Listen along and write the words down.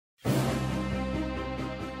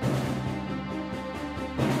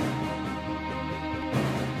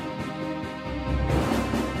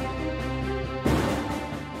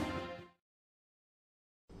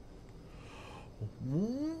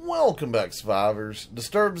Welcome back, survivors.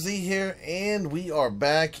 Disturbed Z here, and we are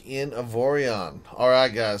back in Avorion.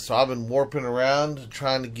 Alright guys, so I've been warping around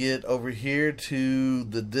trying to get over here to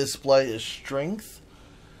the display of strength,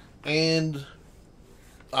 and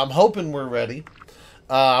I'm hoping we're ready.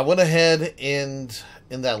 I went ahead and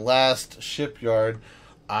in that last shipyard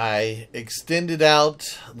I extended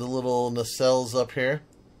out the little nacelles up here,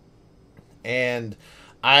 and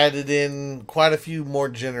I added in quite a few more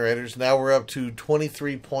generators. Now we're up to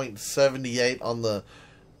 23.78 on the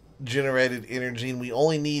generated energy, and we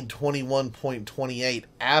only need 21.28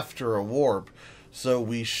 after a warp, so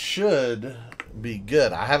we should be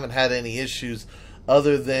good. I haven't had any issues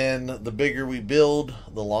other than the bigger we build,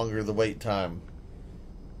 the longer the wait time.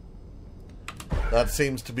 That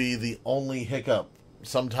seems to be the only hiccup.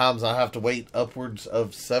 Sometimes I have to wait upwards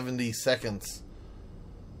of 70 seconds.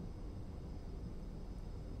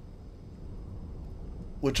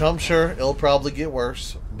 Which I'm sure it'll probably get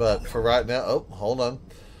worse. But for right now... Oh, hold on.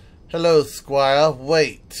 Hello, Squire.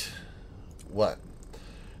 Wait. What?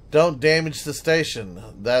 Don't damage the station.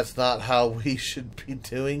 That's not how we should be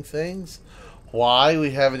doing things. Why?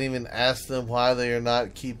 We haven't even asked them why they are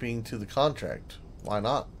not keeping to the contract. Why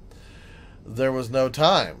not? There was no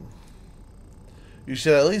time. You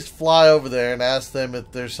should at least fly over there and ask them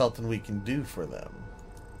if there's something we can do for them.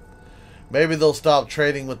 Maybe they'll stop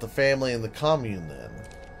trading with the family and the commune then.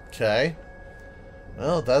 Okay.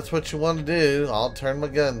 Well, if that's what you want to do, I'll turn my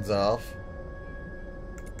guns off.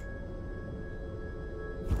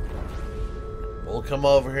 We'll come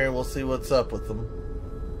over here and we'll see what's up with them.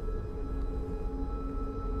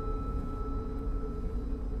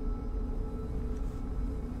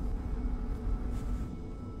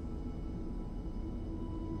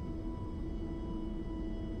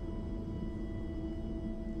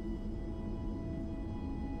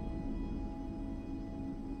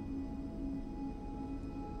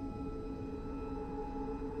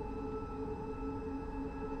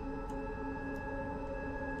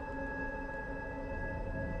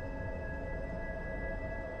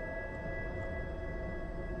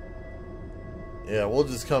 Yeah, we'll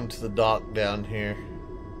just come to the dock down here.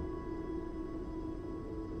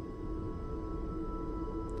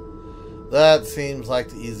 That seems like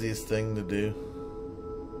the easiest thing to do.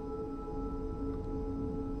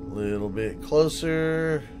 A little bit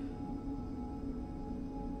closer.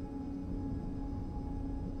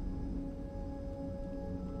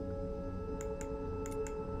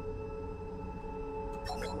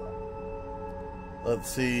 Let's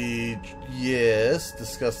see. Yes,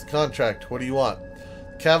 discuss the contract. What do you want?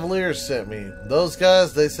 Cavaliers sent me. Those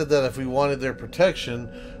guys, they said that if we wanted their protection,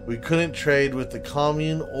 we couldn't trade with the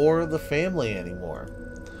commune or the family anymore.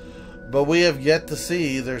 But we have yet to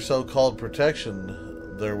see their so-called protection.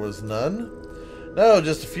 There was none? No,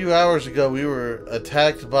 just a few hours ago we were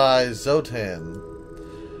attacked by Zotan.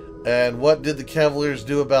 And what did the Cavaliers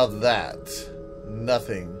do about that?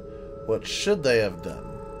 Nothing. What should they have done?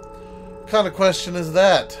 What kind of question is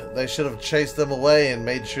that? They should have chased them away and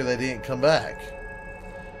made sure they didn't come back.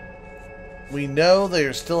 We know they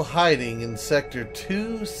are still hiding in Sector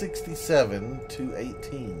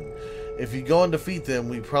 267-18. If you go and defeat them,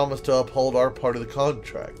 we promise to uphold our part of the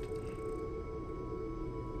contract.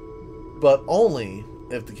 But only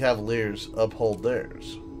if the Cavaliers uphold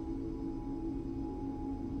theirs.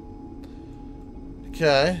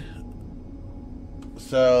 Okay.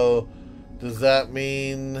 So, does that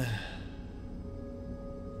mean...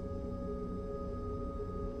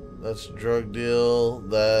 That's a drug deal.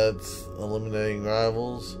 That's eliminating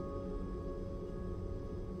rivals.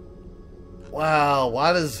 Wow,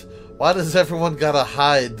 why does everyone gotta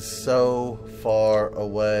hide so far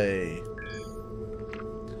away?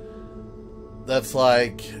 That's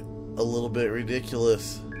like a little bit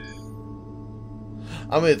ridiculous.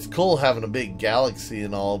 I mean, it's cool having a big galaxy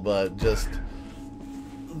and all, but just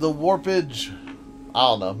the warpage, I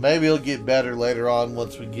don't know. Maybe it'll get better later on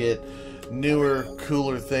once we get newer,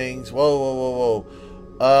 cooler things. Whoa, whoa, whoa, whoa.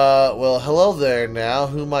 Well, hello there now.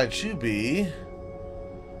 Who might you be?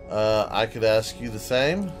 I could ask you the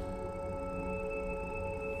same.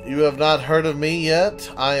 You have not heard of me yet?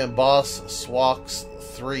 I am Boss Swax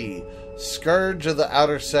 3, Scourge of the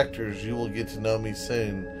Outer Sectors. You will get to know me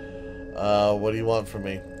soon. What do you want from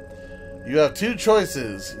me? You have two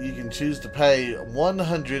choices. You can choose to pay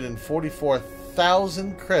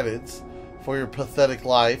 144,000 credits for your pathetic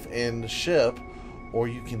life and ship, or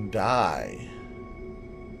you can die.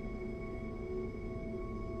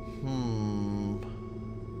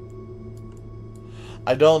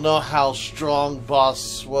 I don't know how strong Boss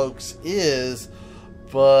Swoks is,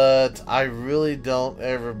 but I really don't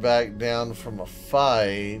ever back down from a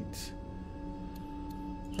fight.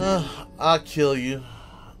 I'll kill you.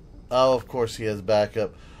 Oh, of course he has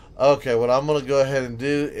backup. Okay, what I'm going to go ahead and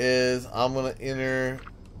do is I'm going to enter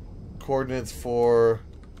coordinates for...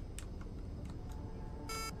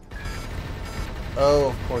 Oh,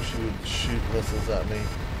 of course you would shoot missiles at me.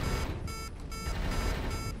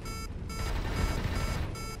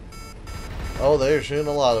 Oh, they're shooting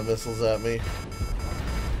a lot of missiles at me.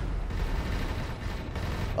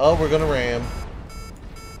 Oh, we're going to ram.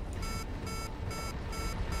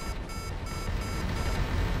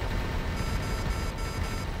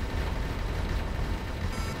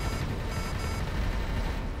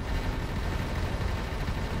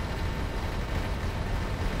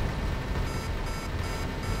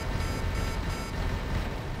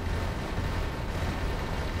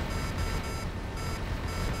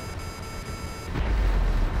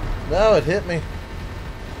 No, it hit me.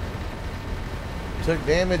 Took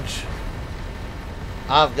damage.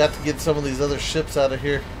 I've got to get some of these other ships out of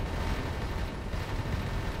here.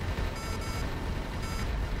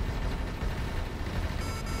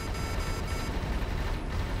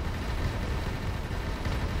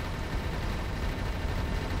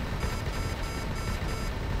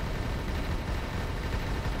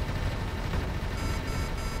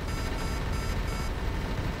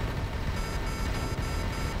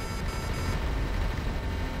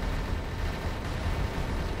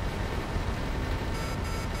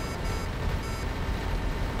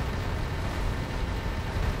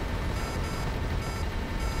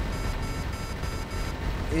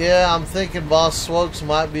 Yeah, I'm thinking Boss Swokes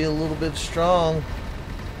might be a little bit strong.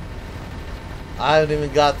 I haven't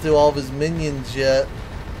even got through all of his minions yet.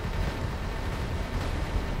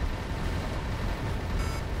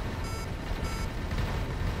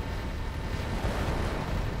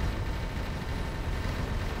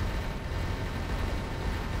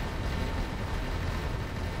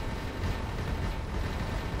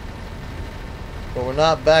 But we're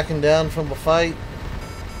not backing down from a fight.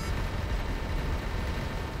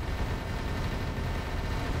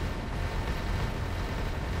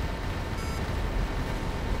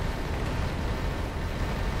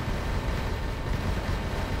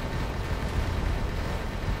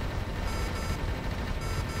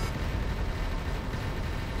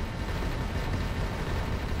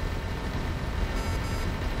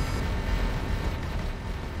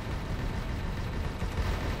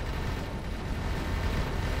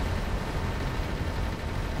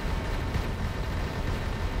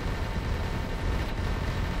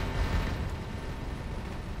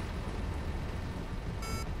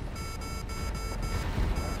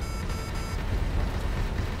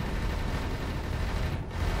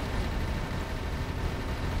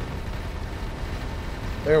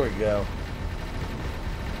 There we go.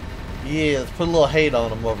 Yeah, let's put a little hate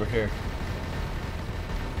on him over here.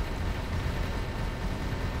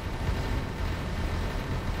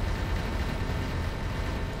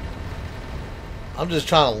 I'm just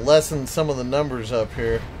trying to lessen some of the numbers up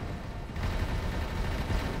here.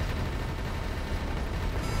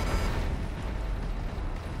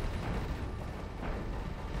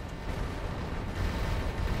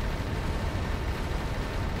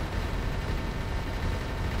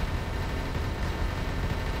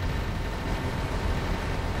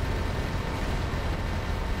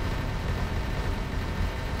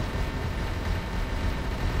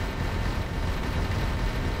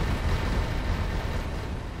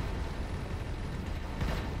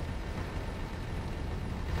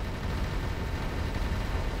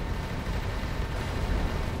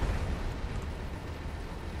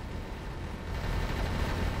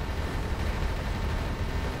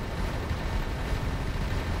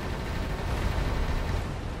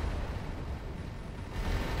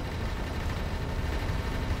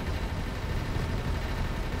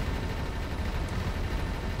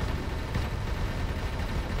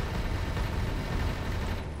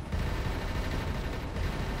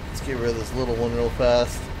 Get rid of this little one real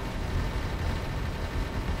fast.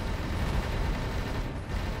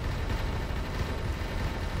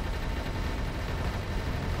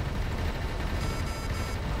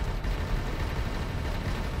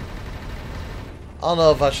 I don't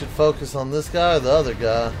know if I should focus on this guy or the other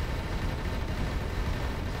guy.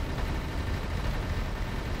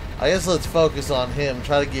 I guess let's focus on him,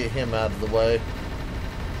 try to get him out of the way.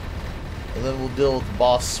 And then we'll deal with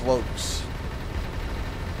Boss Swokes.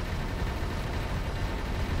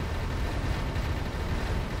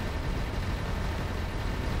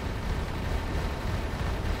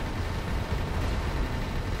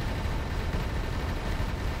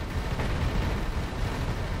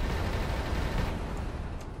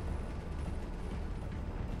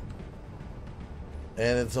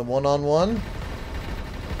 And it's a one-on-one.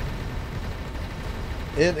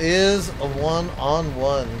 It is a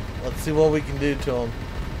one-on-one. Let's see what we can do to him.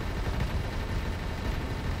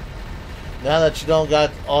 Now that you don't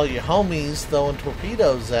got all your homies throwing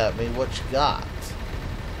torpedoes at me, what you got?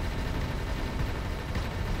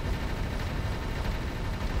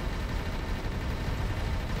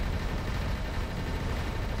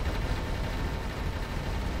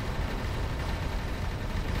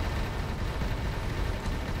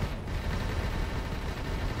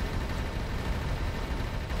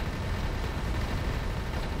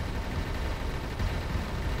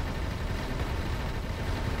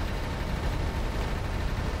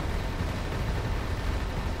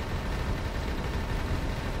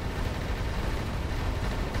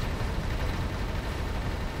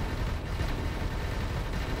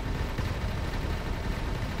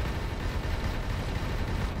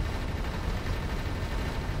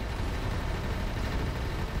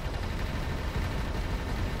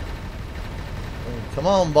 Come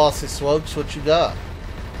on, Bossy Swokes, what you got?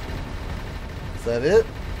 Is that it?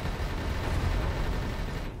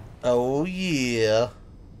 Oh, yeah.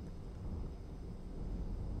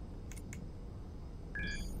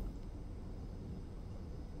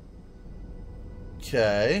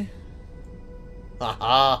 Okay.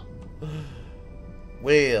 Haha.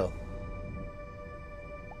 Well.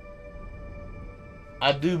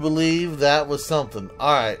 I do believe that was something.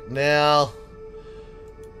 Alright, now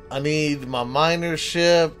I need my miner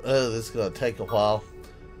ship. Oh, this is going to take a while.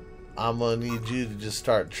 I'm going to need you to just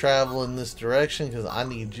start traveling this direction because I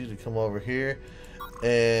need you to come over here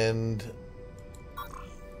and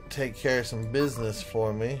take care of some business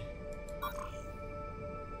for me.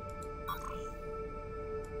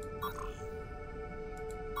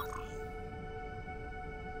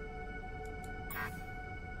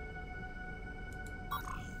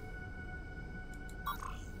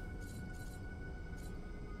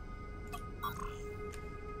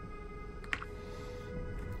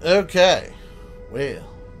 Okay, well,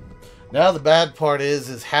 now the bad part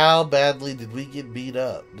is how badly did we get beat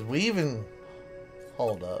up? Did we even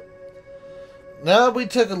hold up? No, we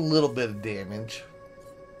took a little bit of damage.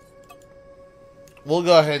 We'll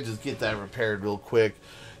go ahead and just get that repaired real quick.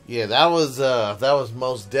 Yeah, that was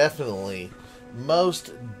most definitely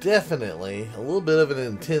a little bit of an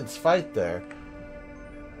intense fight there.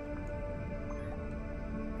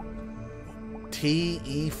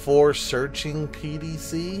 TE4 searching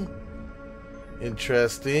PDC.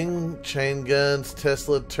 Interesting. Chain guns,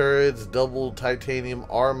 Tesla turrets, double titanium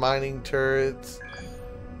R mining turrets.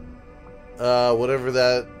 Whatever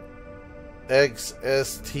that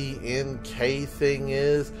XSTNK thing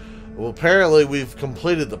is. Well, apparently we've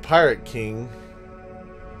completed the Pirate King.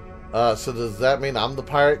 So does that mean I'm the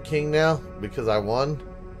Pirate King now? Because I won?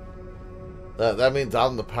 That means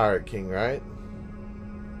I'm the Pirate King, right?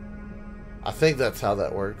 I think that's how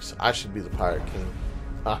that works. I should be the Pirate King.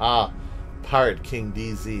 Haha. Pirate King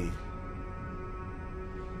DZ.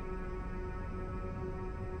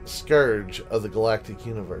 Scourge of the Galactic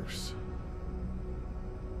Universe.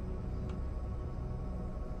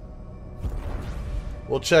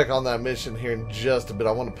 We'll check on that mission here in just a bit.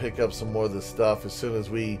 I want to pick up some more of this stuff as soon as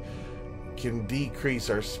we can decrease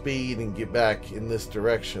our speed and get back in this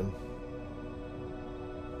direction.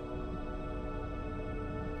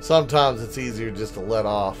 Sometimes it's easier just to let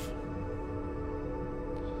off.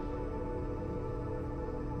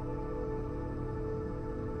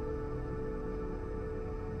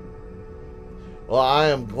 Well, I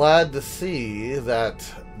am glad to see that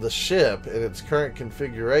the ship in its current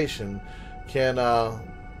configuration can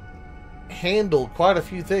handle quite a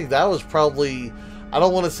few things. That was probably, I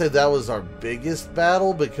don't want to say that was our biggest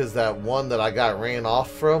battle, because that one that I got ran off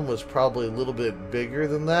from was probably a little bit bigger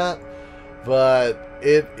than that. But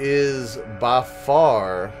it is by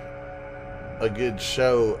far a good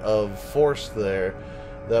show of force there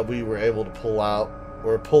that we were able to pull out,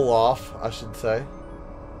 or pull off, I should say.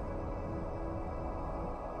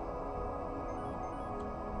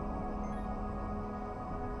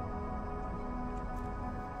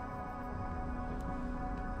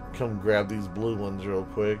 Come grab these blue ones real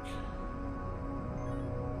quick.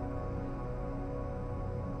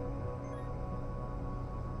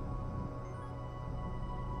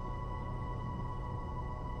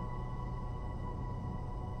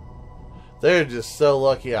 They're just so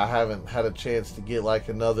lucky I haven't had a chance to get like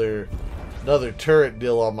another turret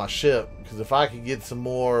deal on my ship, because if I could get some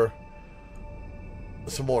more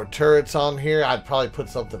turrets on here, I'd probably put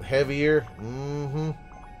something heavier.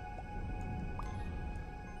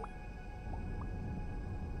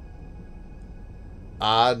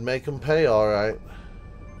 I'd make them pay, all right.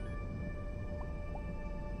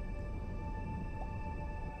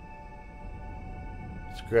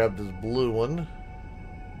 Let's grab this blue one.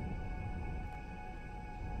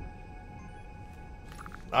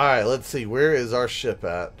 Alright, let's see. Where is our ship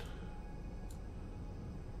at?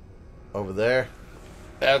 Over there?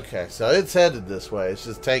 Okay, so it's headed this way. It's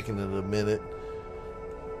just taking it a minute.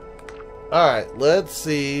 Alright, let's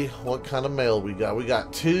see what kind of mail we got. We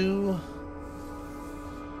got two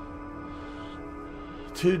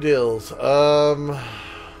deals.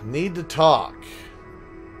 Need to talk.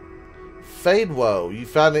 Fadewoe, you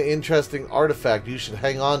found an interesting artifact. You should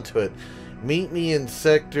hang on to it. Meet me in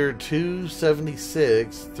sector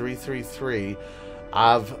 276-333.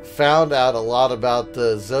 I've found out a lot about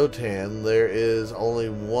the Zotan. There is only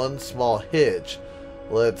one small hitch.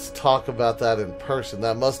 Let's talk about that in person.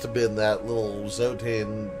 That must have been that little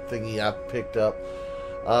Zotan thingy I picked up.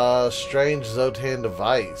 Strange Zotan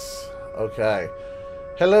device. Okay.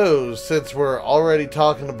 Hello, since we're already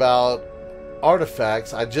talking about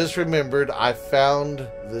artifacts, I just remembered I found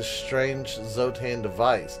this strange Zotan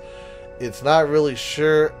device. It's not really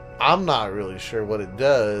sure, I'm not really sure what it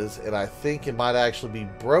does, and I think it might actually be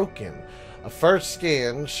broken. A first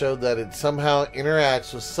scan showed that it somehow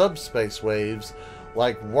interacts with subspace waves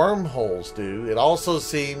like wormholes do. It also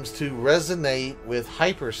seems to resonate with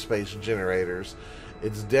hyperspace generators.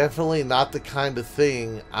 It's definitely not the kind of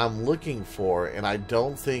thing I'm looking for, and I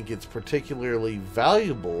don't think it's particularly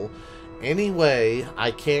valuable. Anyway,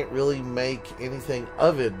 I can't really make anything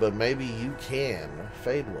of it, but maybe you can.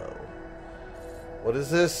 Fadewoe. What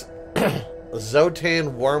is this? A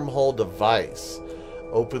Zotan wormhole device.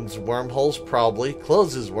 Opens wormholes, probably.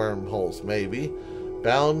 Closes wormholes, maybe.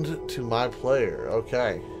 Bound to my player.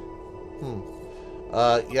 Okay.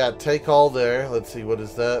 Yeah, take all there. Let's see, what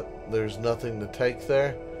is that? There's nothing to take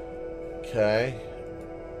there. Okay.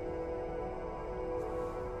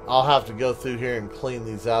 I'll have to go through here and clean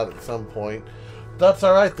these out at some point. That's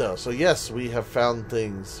alright, though. So, yes, we have found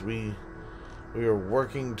things. We are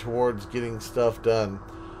working towards getting stuff done.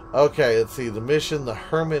 Okay, let's see. The mission, the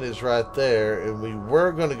Hermit, is right there. And we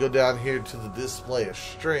were going to go down here to the display of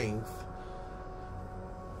strength.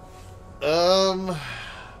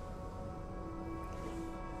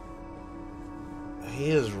 He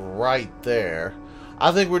is right there.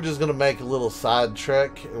 I think we're just going to make a little side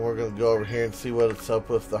trek. And we're going to go over here and see what's up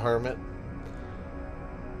with the Hermit.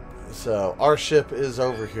 So, our ship is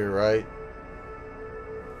over here, right?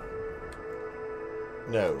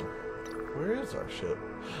 No. Where is our ship?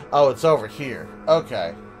 Oh, it's over here.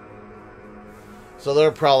 Okay. So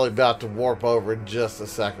they're probably about to warp over in just a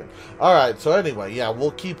second. Alright, so anyway, yeah,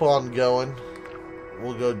 we'll keep on going.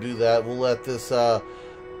 We'll go do that. We'll let this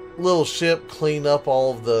little ship clean up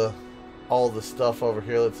all the stuff over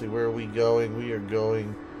here. Let's see, where are we going? We are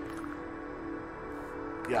going...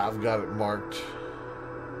 Yeah, I've got it marked.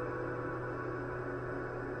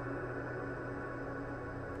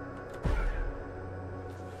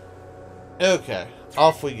 Okay,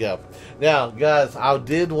 off we go. Now, guys, I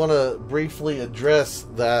did want to briefly address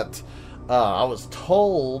that I was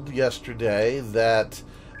told yesterday that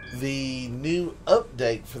the new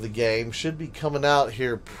update for the game should be coming out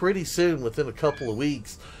here pretty soon, within a couple of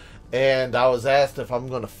weeks. And I was asked if I'm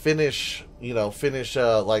going to finish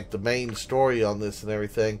like the main story on this and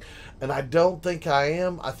everything. And I don't think I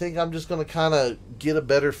am. I think I'm just going to kind of get a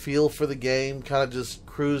better feel for the game, kind of just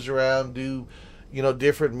cruise around, do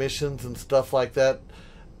different missions and stuff like that.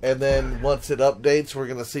 And then once it updates, we're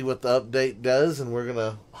going to see what the update does, and we're going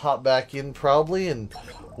to hop back in probably, and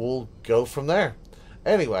we'll go from there.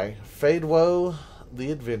 Anyway, Fadewoe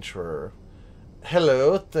the Adventurer.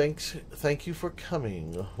 Hello, thank you for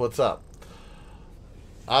coming. What's up?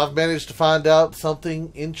 I've managed to find out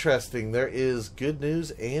something interesting. There is good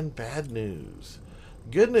news and bad news.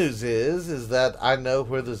 Good news is that I know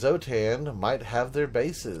where the Zotan might have their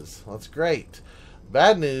bases. That's great.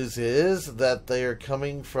 Bad news is that they are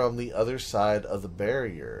coming from the other side of the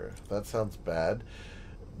barrier. That sounds bad.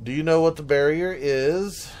 Do you know what the barrier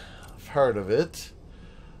is? I've heard of it.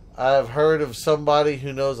 I've heard of somebody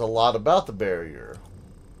who knows a lot about the barrier.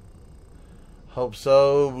 Hope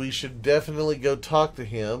so. We should definitely go talk to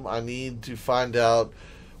him. I need to find out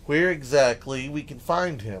where exactly we can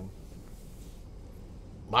find him.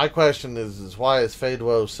 My question is why is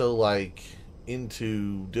Fadewoe so,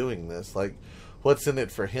 into doing this? What's in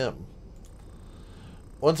it for him?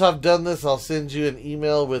 Once I've done this, I'll send you an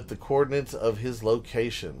email with the coordinates of his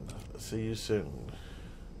location. See you soon.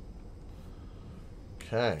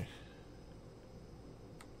 Okay.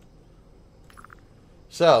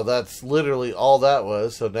 So, that's literally all that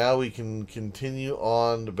was. So now we can continue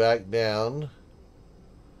on back down.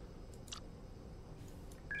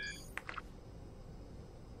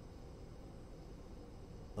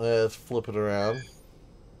 Let's flip it around.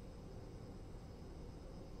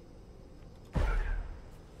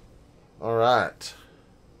 All right.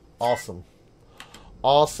 Awesome.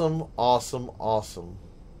 Awesome, awesome, awesome.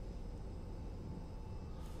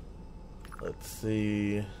 Let's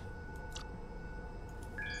see.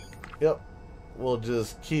 Yep. We'll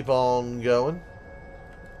just keep on going.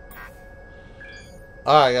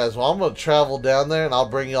 Alright guys, well I'm going to travel down there and I'll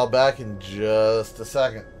bring y'all back in just a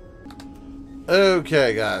second.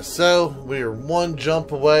 Okay guys, so we're one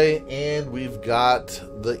jump away and we've got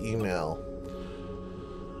the email.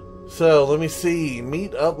 So let me see,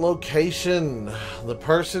 meet up location. The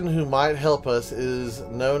person who might help us is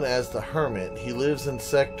known as the Hermit. He lives in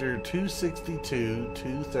sector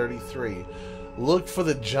 262-233. Look for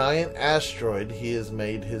the giant asteroid he has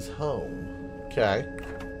made his home. Okay.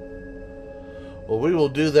 Well, we will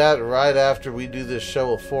do that right after we do this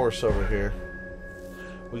show of force over here.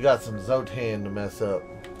 We got some Zotan to mess up.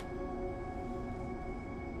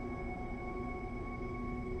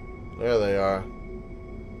 There they are.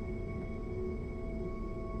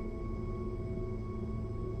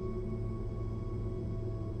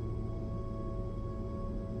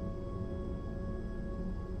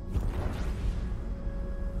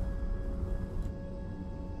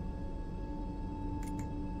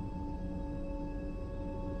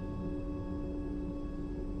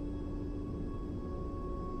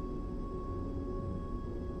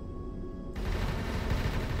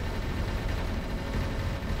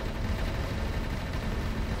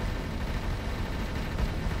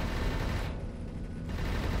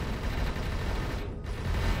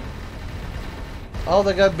 Oh,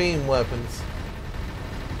 they got beam weapons.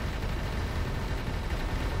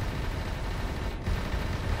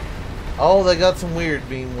 Oh, they got some weird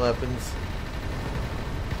beam weapons.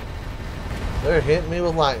 They're hitting me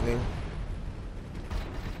with lightning.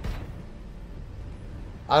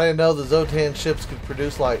 I didn't know the Zotan ships could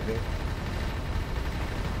produce lightning.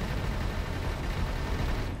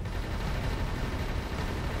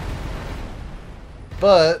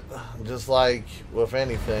 But, just like with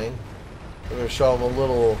anything, we're going to show them a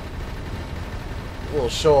little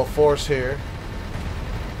show of force here.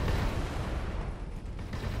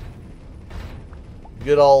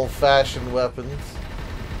 Good old-fashioned weapons.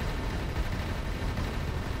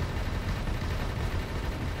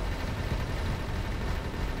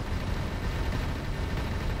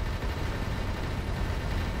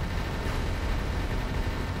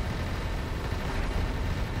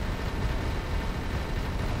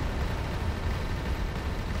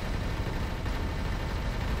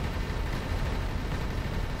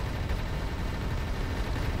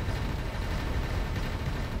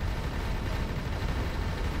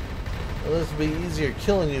 This will be easier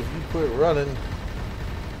killing you if you quit running.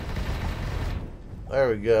 There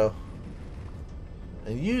we go.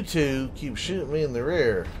 And you two keep shooting me in the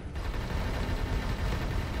rear.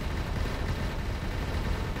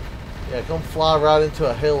 Yeah, come fly right into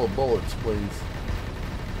a hail of bullets, please.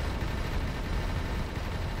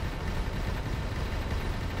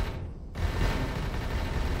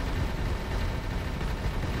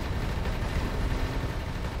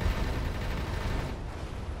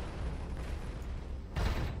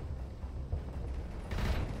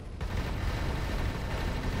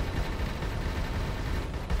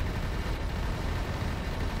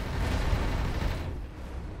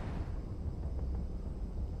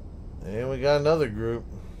 And we got another group.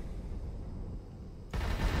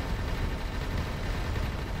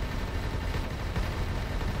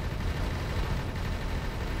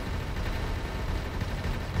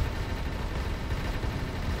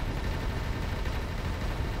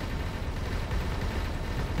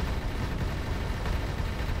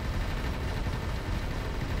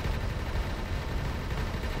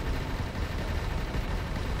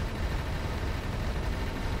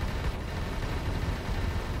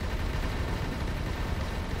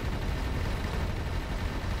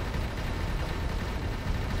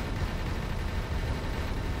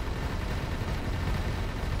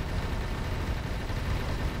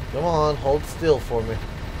 Come on, hold still for me.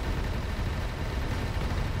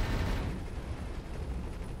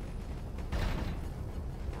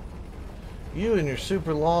 You and your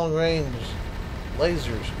super long range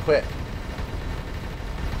lasers, quit.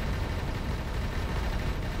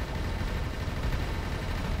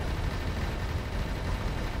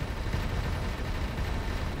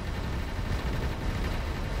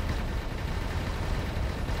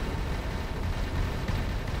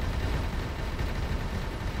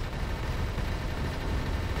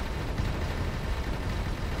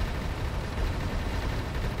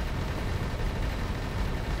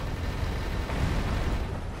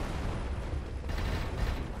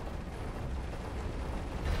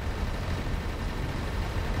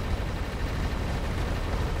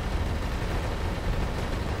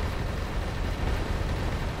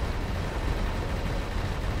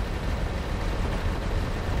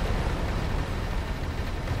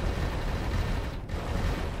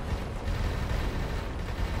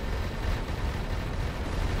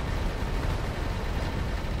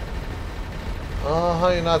 how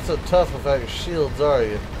you're not so tough without your shields, are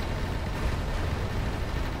you?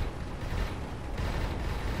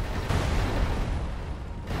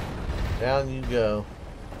 Down you go.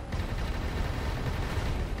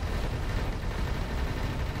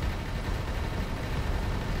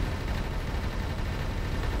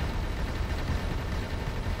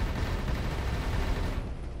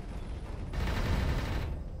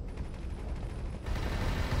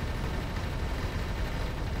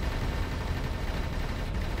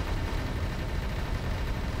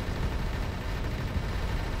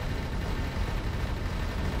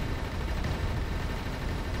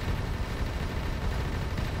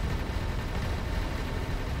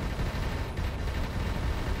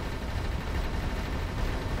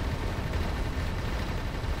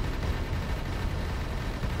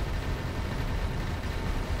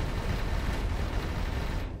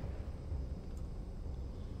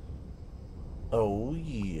 Oh,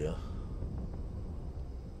 yeah.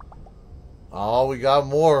 Oh, we got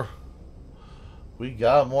more. We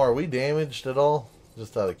got more. Are we damaged at all?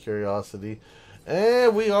 Just out of curiosity.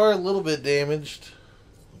 And we are a little bit damaged.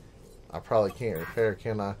 I probably can't repair,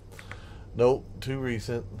 can I? Nope, too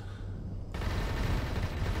recent.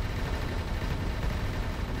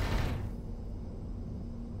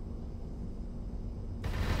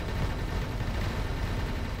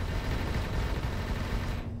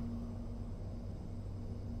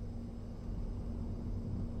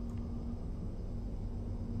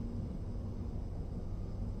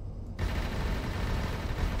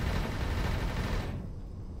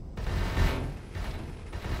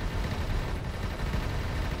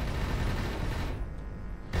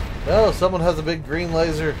 No, someone has a big green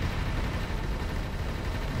laser.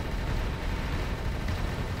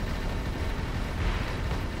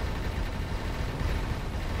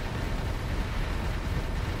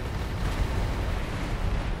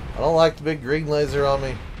 I don't like the big green laser on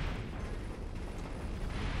me.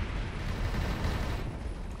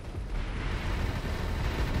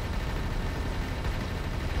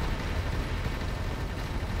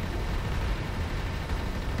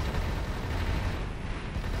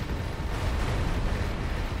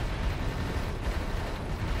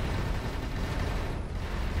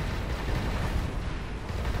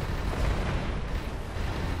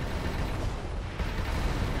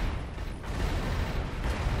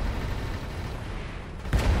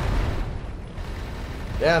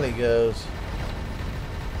 Down he goes.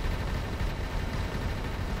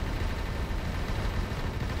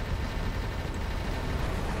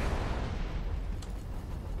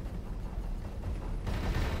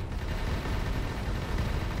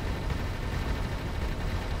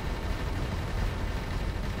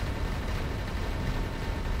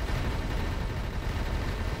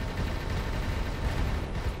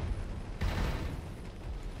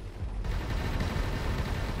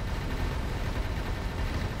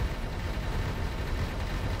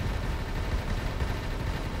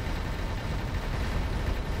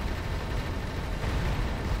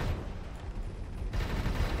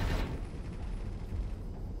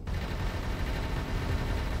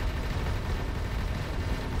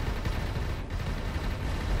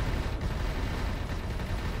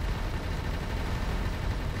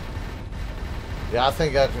 Yeah, I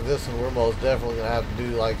think after this one, we're most definitely going to have to do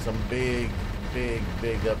like some big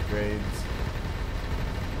upgrades.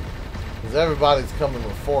 Because everybody's coming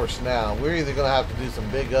with force now. We're either going to have to do some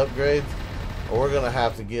big upgrades, or we're going to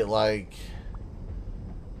have to get like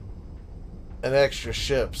an extra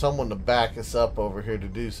ship, someone to back us up over here to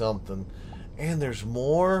do something. And there's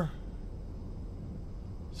more?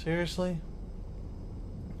 Seriously?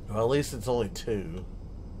 Well, at least it's only 2.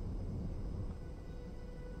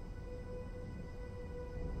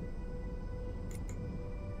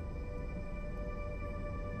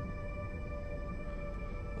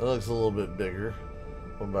 That looks a little bit bigger.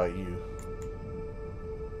 What about you?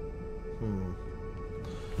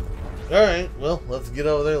 Alright, well, let's get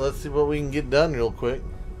over there. Let's see what we can get done real quick.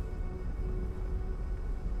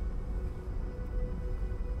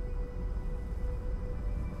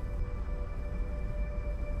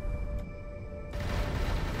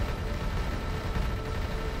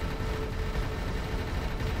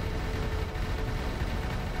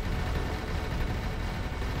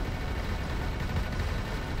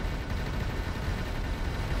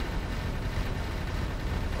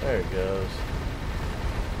 There it goes.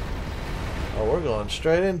 Oh, we're going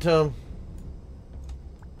straight into him.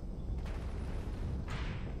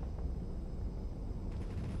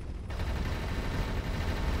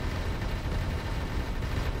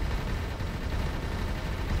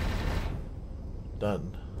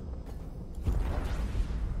 Done.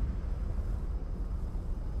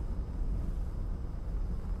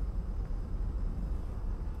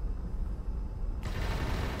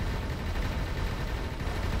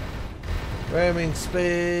 Ramming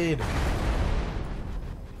speed.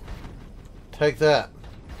 Take that.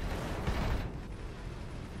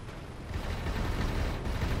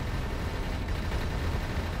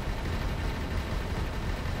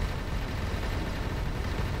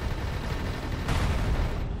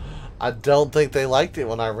 I don't think they liked it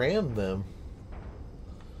when I rammed them.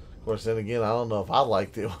 Of course, then again, I don't know if I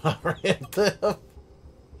liked it when I rammed them.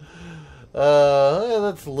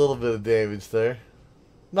 That's a little bit of damage there.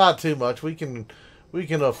 Not too much. We can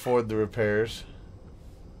afford the repairs.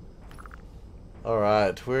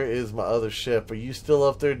 Alright, where is my other ship? Are you still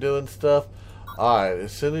up there doing stuff? Alright,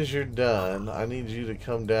 as soon as you're done, I need you to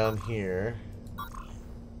come down here.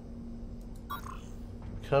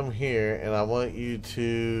 Come here, and I want you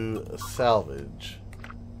to salvage.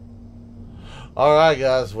 Alright,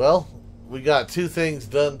 guys, well, we got two things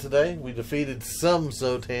done today. We defeated some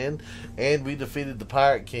Zotan, and we defeated the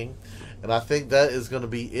Pirate King. And I think that is going to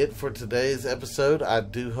be it for today's episode. I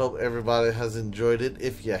do hope everybody has enjoyed it.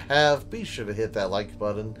 If you have, be sure to hit that like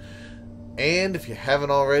button. And if you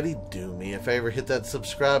haven't already, do me a favor, hit that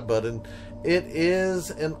subscribe button. It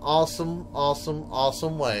is an awesome, awesome,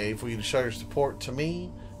 awesome way for you to show your support to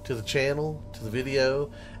me, to the channel, to the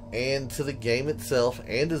video, and to the game itself.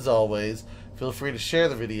 And as always, feel free to share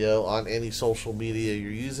the video on any social media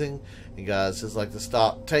you're using. And guys, just like to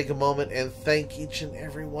stop, take a moment, and thank each and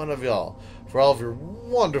every one of y'all for all of your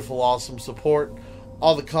wonderful, awesome support,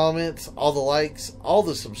 all the comments, all the likes, all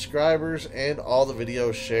the subscribers, and all the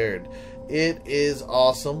videos shared. It is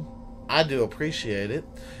awesome. I do appreciate it.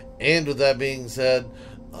 And with that being said,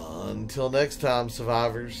 until next time,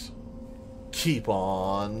 survivors, keep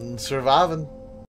on surviving.